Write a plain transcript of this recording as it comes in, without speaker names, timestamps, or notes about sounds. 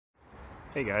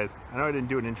Hey guys, I know I didn't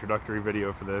do an introductory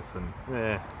video for this,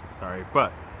 and sorry,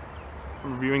 but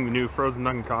I'm reviewing the new frozen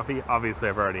Dunkin' coffee. Obviously,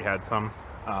 I've already had some.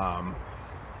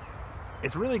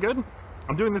 It's really good.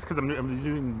 I'm doing this because I'm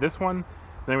doing this one.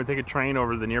 Then we take a train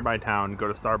over to the nearby town, go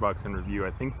to Starbucks, and review,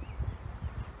 I think,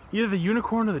 either the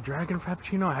unicorn or the dragon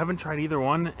frappuccino. I haven't tried either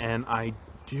one, and I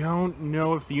don't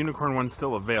know if the unicorn one's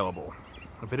still available.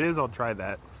 If it is, I'll try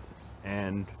that,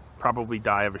 and probably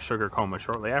die of a sugar coma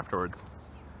shortly afterwards.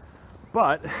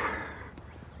 But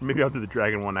maybe I'll do the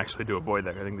dragon one actually to avoid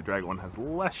that. I think the dragon one has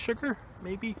less sugar,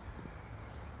 maybe?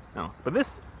 No, but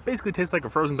this basically tastes like a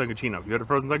frozen Dunkaccino. If you had a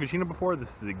frozen Dunkaccino before, this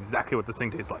is exactly what this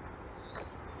thing tastes like.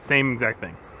 Same exact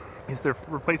thing. It's their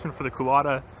replacement for the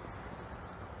Culotta.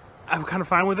 I'm kind of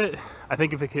fine with it. I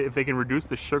think if they can reduce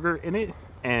the sugar in it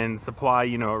and supply,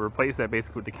 replace that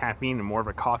basically with the caffeine and more of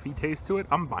a coffee taste to it,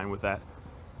 I'm fine with that.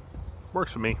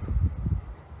 Works for me.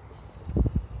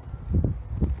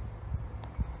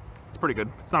 It's pretty good.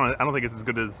 It's not. I don't think it's as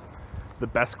good as the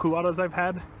best Culottas I've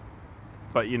had,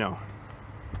 but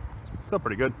it's still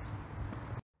pretty good.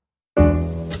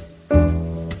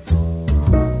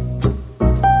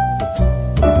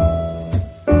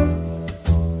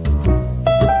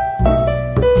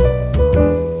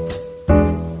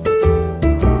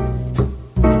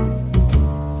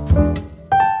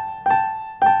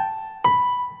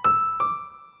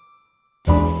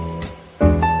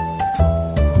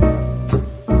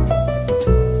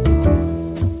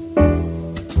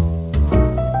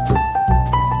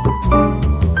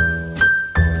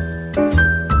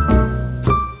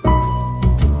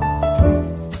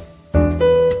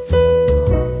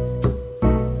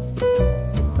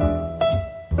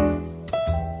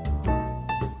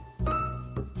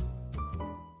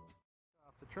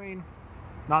 Train,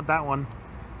 not that one,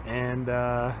 and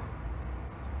gonna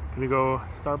go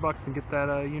Starbucks and get that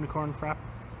unicorn frap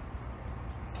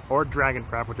or dragon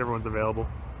frap, whichever one's available.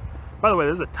 By the way,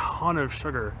 there's a ton of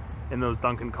sugar in those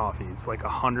Dunkin' coffees, like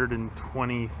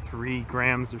 123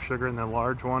 grams of sugar in the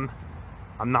large one.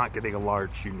 I'm not getting a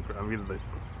large unicorn. I'm getting the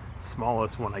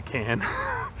smallest one I can.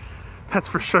 That's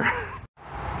for sure.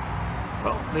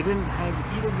 Well, they didn't have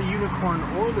either the unicorn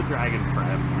or the dragon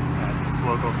frap at this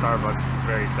local Starbucks, which is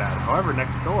very sad. However,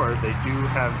 next door, they do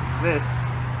have this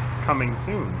coming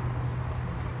soon.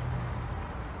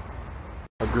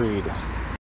 Agreed.